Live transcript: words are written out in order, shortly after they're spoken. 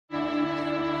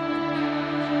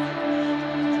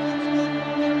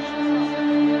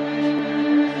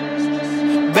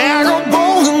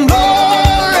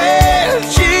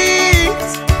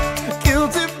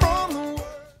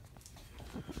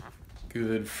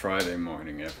Friday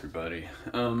morning, everybody.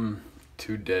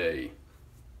 Today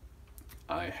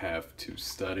I have to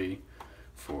study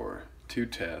for 2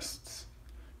 tests,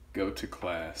 go to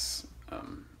class,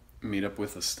 meet up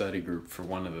with a study group for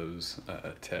one of those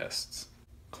tests,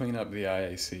 clean up the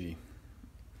IAC,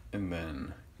 and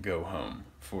then go home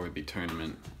for the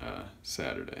tournament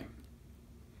Saturday.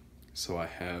 So I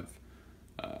have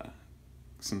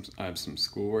some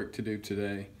schoolwork to do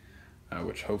today,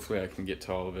 which hopefully I can get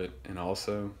to all of it, and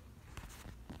also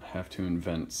I have to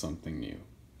invent something new.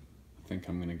 I think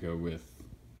I'm gonna go with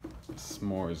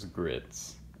s'mores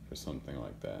grits or something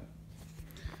like that.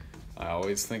 I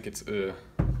always think it's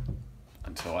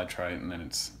until I try it, and then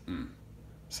it's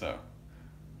So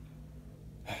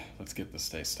let's get this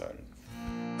day started.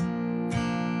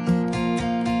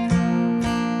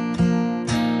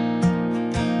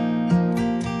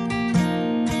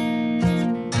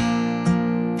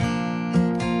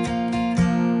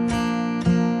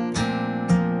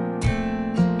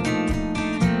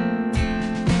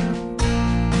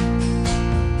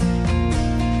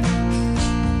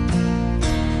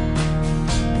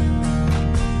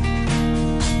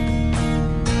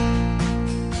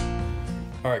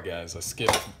 Alright guys, I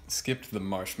skipped the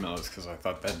marshmallows because I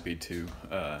thought that'd be too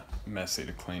messy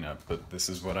to clean up, but this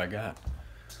is what I got.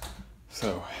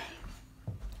 So,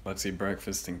 let's eat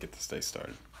breakfast and get this day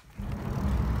started.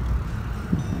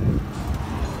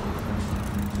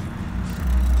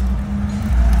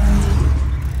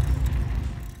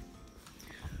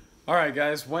 Alright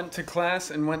guys, went to class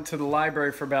and went to the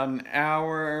library for about an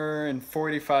hour and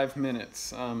 45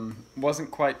 minutes.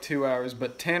 Wasn't quite 2 hours,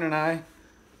 but Tan and I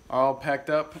are all packed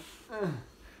up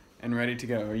and ready to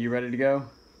go. Are you ready to go?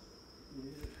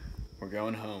 Yeah. We're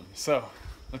going home. So,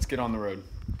 let's get on the road.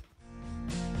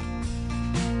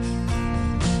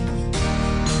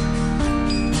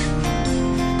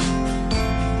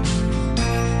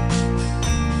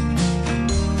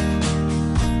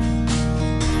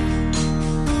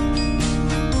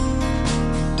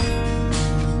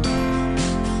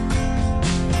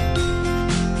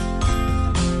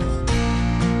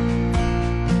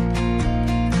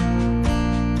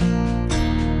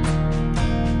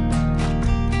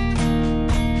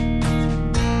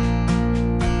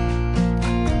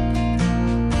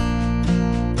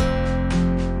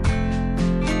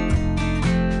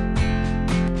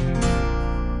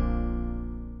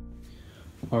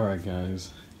 Alright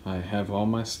guys, I have all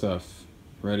my stuff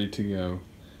ready to go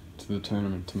to the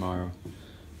tournament tomorrow,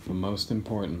 but most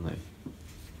importantly,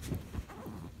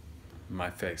 my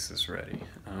face is ready.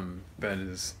 That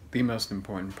is the most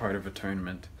important part of a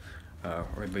tournament,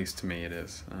 or at least to me it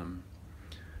is.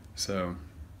 So,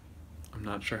 I'm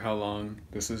not sure how long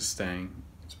this is staying.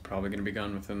 It's probably going to be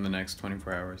gone within the next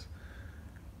 24 hours,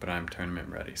 but I'm tournament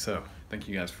ready. So, thank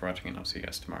you guys for watching, and I'll see you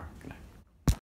guys tomorrow. Good night.